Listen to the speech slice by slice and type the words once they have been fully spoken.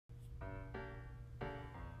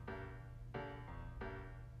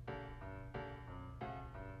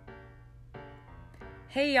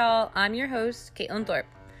Hey y'all, I'm your host, Caitlin Thorpe,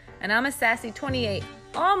 and I'm a sassy 28,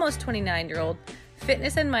 almost 29-year-old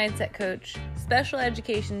fitness and mindset coach, special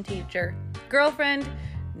education teacher, girlfriend,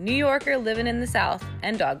 New Yorker living in the South,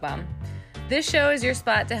 and dog mom. This show is your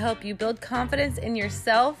spot to help you build confidence in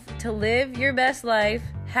yourself to live your best life,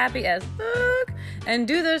 happy as fuck, and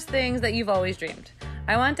do those things that you've always dreamed.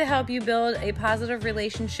 I want to help you build a positive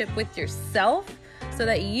relationship with yourself so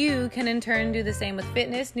that you can in turn do the same with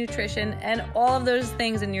fitness, nutrition, and all of those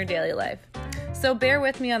things in your daily life. So bear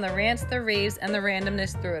with me on the rants, the raves, and the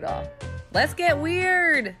randomness through it all. Let's get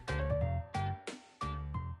weird!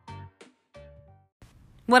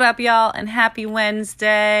 What up, y'all, and happy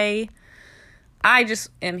Wednesday. I just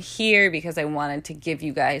am here because I wanted to give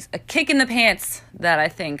you guys a kick in the pants that I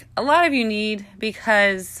think a lot of you need,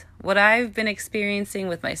 because what I've been experiencing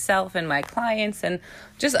with myself and my clients and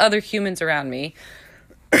just other humans around me,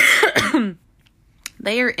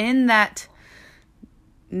 they are in that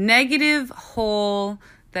negative hole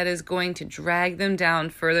that is going to drag them down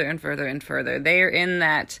further and further and further. They are in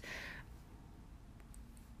that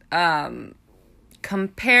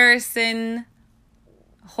comparison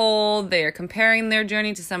hole. They are comparing their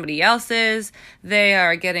journey to somebody else's. They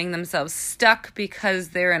are getting themselves stuck because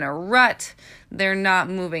they're in a rut. They're not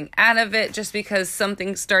moving out of it just because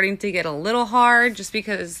something's starting to get a little hard, just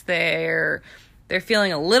because they're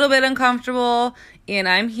feeling a little bit uncomfortable. And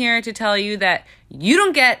I'm here to tell you that you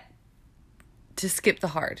don't get to skip the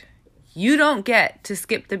hard. You don't get to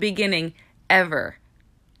skip the beginning ever.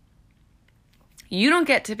 You don't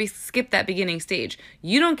get to skip that beginning stage.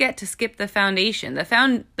 You don't get to skip the foundation,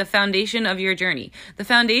 the foundation of your journey. The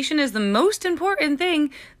foundation is the most important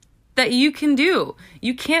thing that you can do.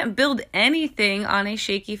 You can't build anything on a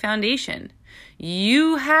shaky foundation.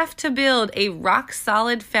 You have to build a rock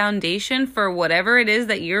solid foundation for whatever it is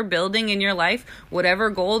that you're building in your life, whatever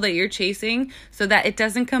goal that you're chasing, so that it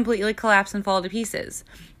doesn't completely collapse and fall to pieces.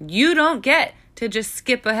 You don't get to just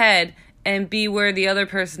skip ahead and be where the other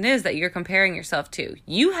person is that you're comparing yourself to.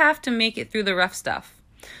 You have to make it through the rough stuff.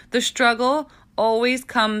 The struggle always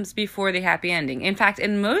comes before the happy ending. In fact,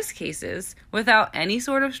 in most cases, without any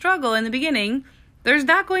sort of struggle in the beginning, there's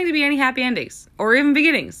not going to be any happy endings, or even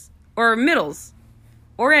beginnings, or middles,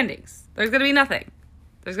 or endings. There's going to be nothing.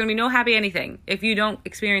 There's going to be no happy anything if you don't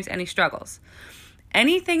experience any struggles.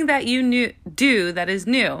 Anything that you do that is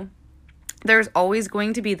new, there's always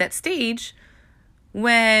going to be that stage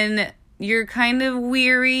when you're kind of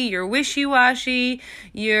weary, you're wishy-washy,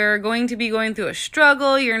 you're going to be going through a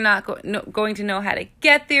struggle, you're not going to know how to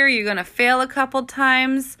get there, you're going to fail a couple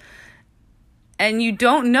times, and you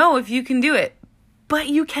don't know if you can do it. But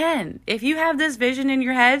you can. If you have this vision in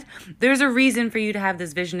your head, there's a reason for you to have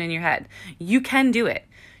this vision in your head. You can do it.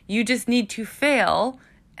 You just need to fail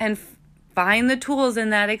and find the tools in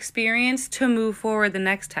that experience to move forward the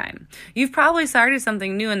next time. You've probably started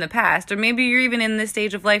something new in the past, or maybe you're even in this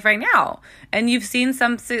stage of life right now, and you've seen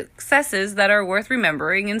some successes that are worth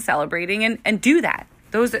remembering and celebrating, and do that.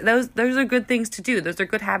 Those are good things to do. Those are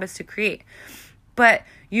good habits to create. But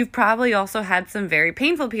you've probably also had some very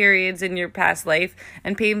painful periods in your past life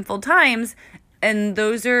and painful times, and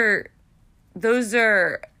those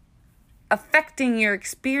are affecting your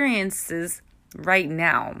experiences right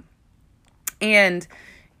now. And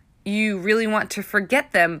you really want to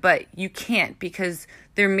forget them, but you can't, because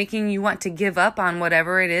they're making you want to give up on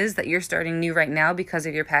whatever it is that you're starting new right now because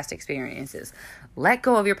of your past experiences. Let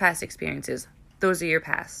go of your past experiences. Those are your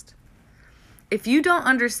past. If you don't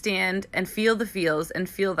understand and feel the feels and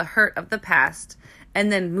feel the hurt of the past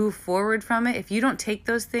and then move forward from it, if you don't take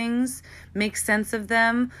those things, make sense of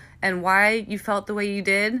them and why you felt the way you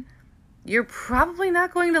did, you're probably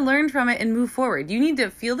not going to learn from it and move forward. You need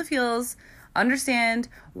to feel the feels, understand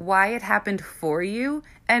why it happened for you,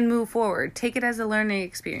 and move forward. Take it as a learning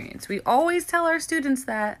experience. We always tell our students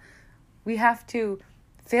that we have to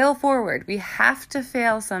fail forward. We have to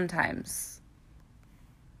fail sometimes.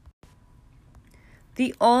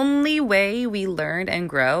 The only way we learn and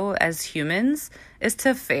grow as humans is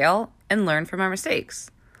to fail and learn from our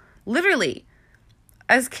mistakes. Literally.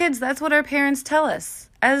 As kids, that's what our parents tell us.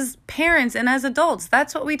 As parents and as adults,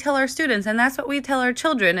 that's what we tell our students, and that's what we tell our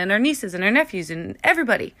children and our nieces and our nephews and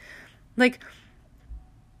everybody. Like,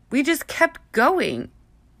 we just kept going.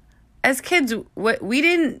 As kids, we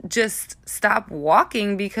didn't just stop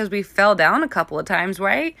walking because we fell down a couple of times,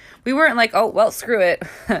 right? We weren't like, oh, well, screw it.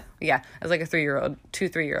 Yeah, as like a 3-year-old,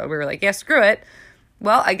 3-year-old. We were like, yeah, screw it.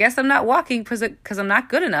 Well, I guess I'm not walking because I'm not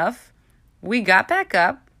good enough. We got back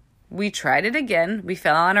up. We tried it again. We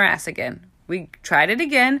fell on our ass again. We tried it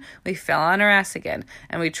again. We fell on our ass again.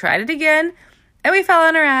 And we tried it again. And we fell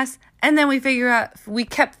on our ass. And then we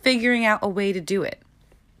kept figuring out a way to do it.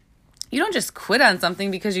 You don't just quit on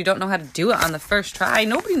something because you don't know how to do it on the first try.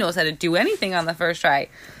 Nobody knows how to do anything on the first try.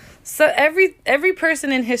 So every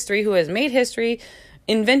person in history who has made history,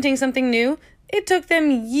 inventing something new, it took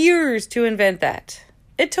them years to invent that.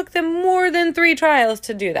 It took them more than 3 trials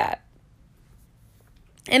to do that.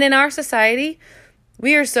 And in our society,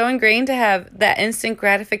 we are so ingrained to have that instant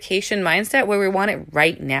gratification mindset where we want it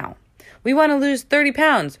right now. We want to lose 30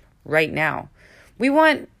 pounds right now. We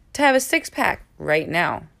want to have a 6-pack right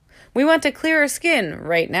now. We want to clear our skin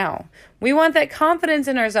right now. We want that confidence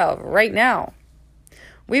in ourselves right now.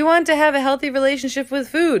 We want to have a healthy relationship with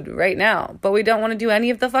food right now, but we don't want to do any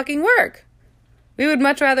of the fucking work. We would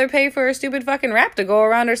much rather pay for a stupid fucking wrap to go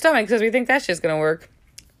around our stomach because we think that's just going to work.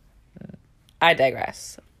 I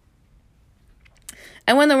digress.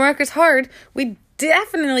 And when the work is hard, we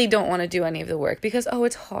definitely don't want to do any of the work because,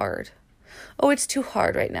 it's hard. It's too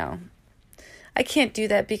hard right now. I can't do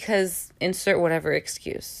that because insert whatever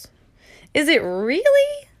excuse. Is it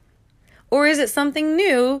really? Or is it something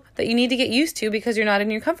new that you need to get used to because you're not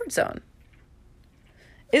in your comfort zone?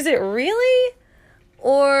 Is it really?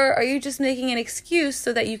 Or are you just making an excuse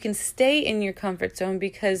so that you can stay in your comfort zone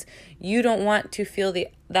because you don't want to feel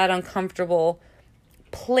that uncomfortable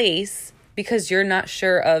place because you're not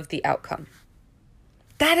sure of the outcome?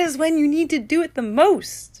 That is when you need to do it the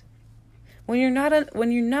most. When you're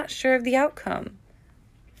not sure of the outcome.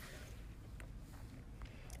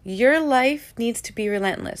 Your life needs to be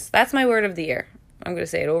relentless. That's my word of the year. I'm going to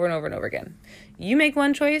say it over and over and over again. You make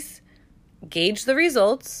one choice, gauge the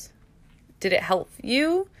results. Did it help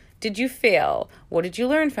you? Did you fail? What did you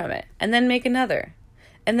learn from it? And then make another.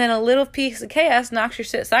 And then a little piece of chaos knocks your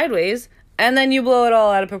shit sideways, and then you blow it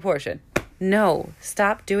all out of proportion. No,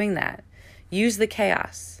 stop doing that. Use the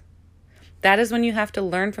chaos. That is when you have to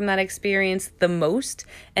learn from that experience the most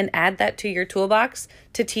and add that to your toolbox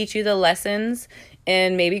to teach you the lessons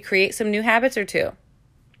and maybe create some new habits or two.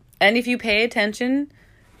 And if you pay attention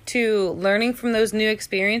to learning from those new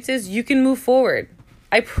experiences, you can move forward.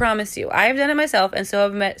 I promise you. I have done it myself, and so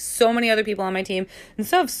I've met so many other people on my team, and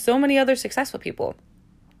so have so many other successful people.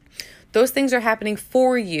 Those things are happening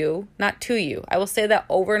for you, not to you. I will say that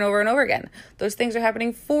over and over and over again. Those things are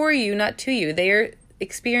happening for you, not to you. They are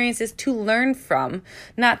experiences to learn from,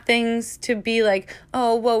 not things to be like,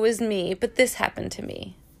 oh, woe is me, but this happened to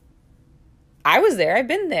me. I was there. I've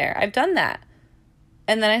been there. I've done that.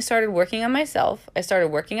 And then I started working on myself. I started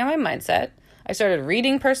working on my mindset. I started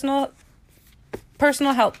reading personal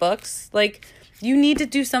help books. Like, you need to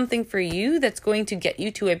do something for you that's going to get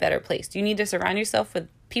you to a better place. You need to surround yourself with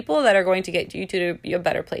people that are going to get you to a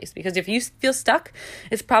better place. Because if you feel stuck,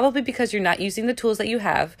 it's probably because you're not using the tools that you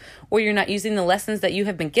have, or you're not using the lessons that you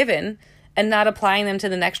have been given and not applying them to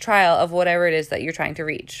the next trial of whatever it is that you're trying to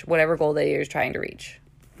reach, whatever goal that you're trying to reach.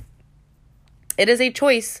 It is a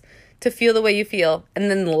choice to feel the way you feel and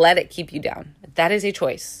then let it keep you down. That is a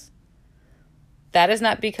choice. That is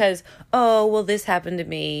not because, oh, well, this happened to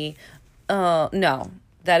me. No,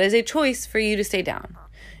 that is a choice for you to stay down.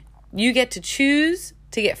 You get to choose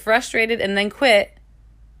to get frustrated and then quit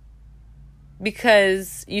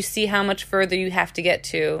because you see how much further you have to get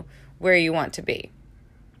to where you want to be.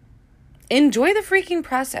 Enjoy the freaking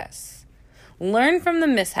process. Learn from the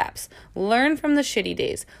mishaps. Learn from the shitty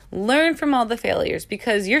days. Learn from all the failures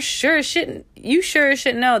because you sure as shit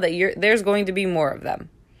know that there's going to be more of them.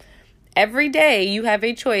 Every day you have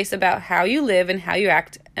a choice about how you live and how you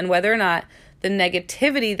act and whether or not the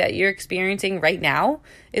negativity that you're experiencing right now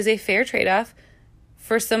is a fair trade-off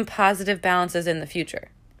for some positive balances in the future.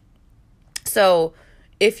 So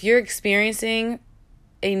if you're experiencing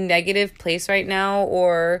a negative place right now,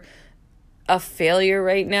 or a failure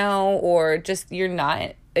right now, or just you're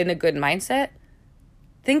not in a good mindset,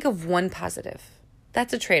 think of one positive.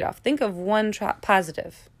 That's a trade-off. Think of one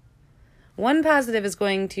positive. One positive is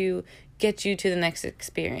going to get you to the next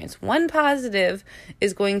experience. One positive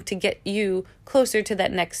is going to get you closer to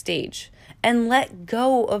that next stage. And let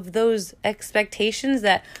go of those expectations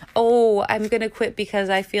that, oh, I'm going to quit because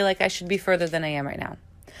I feel like I should be further than I am right now.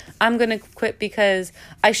 I'm going to quit because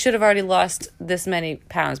I should have already lost this many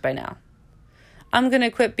pounds by now. I'm going to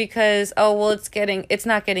quit because, oh, well, it's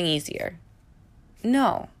not getting easier.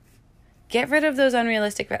 No. Get rid of those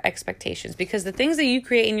unrealistic expectations, because the things that you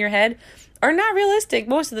create in your head are not realistic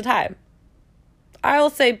most of the time. I'll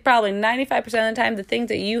say probably 95% of the time, the things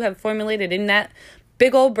that you have formulated in that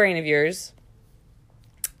big old brain of yours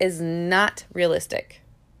is not realistic.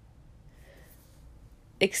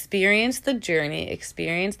 Experience the journey,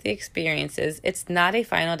 experience the experiences. It's not a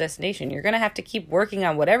final destination. You're going to have to keep working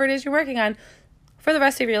on whatever it is you're working on for the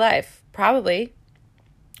rest of your life, probably,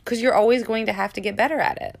 because you're always going to have to get better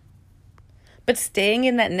at it. But staying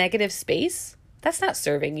in that negative space, that's not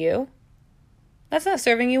serving you. That's not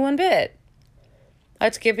serving you one bit.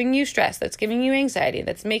 That's giving you stress. That's giving you anxiety.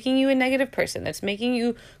 That's making you a negative person. That's making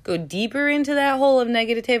you go deeper into that hole of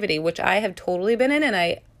negativity, which I have totally been in, and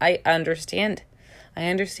I understand. I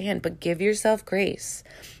understand, but give yourself grace,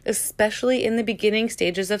 especially in the beginning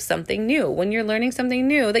stages of something new, when you're learning something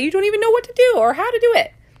new that you don't even know what to do or how to do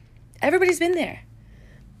it. Everybody's been there.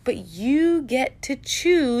 But you get to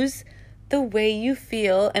choose the way you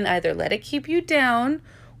feel and either let it keep you down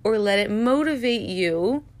or let it motivate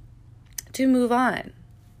you to move on.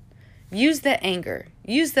 Use that anger.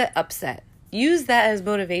 Use that upset. Use that as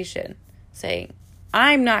motivation, saying,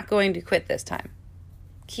 I'm not going to quit this time.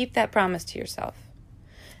 Keep that promise to yourself.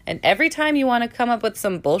 And every time you want to come up with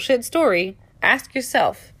some bullshit story, ask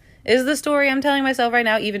yourself, is the story I'm telling myself right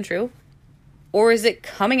now even true? Or is it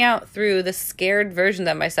coming out through the scared version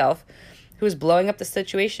of myself who is blowing up the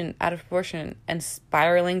situation out of proportion and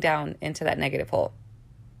spiraling down into that negative hole?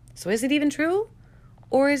 So is it even true?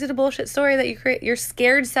 Or is it a bullshit story that your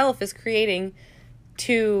scared self is creating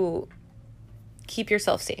to keep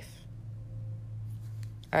yourself safe?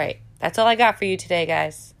 All right, that's all I got for you today,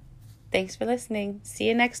 guys. Thanks for listening. See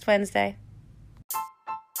you next Wednesday.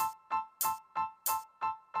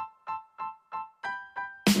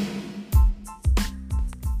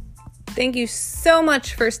 Thank you so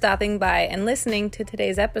much for stopping by and listening to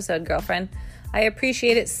today's episode, girlfriend. I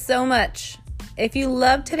appreciate it so much. If you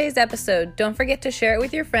loved today's episode, don't forget to share it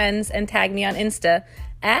with your friends and tag me on Insta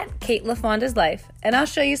at Kate LaFonda's Life, and I'll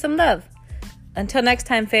show you some love. Until next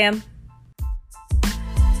time, fam.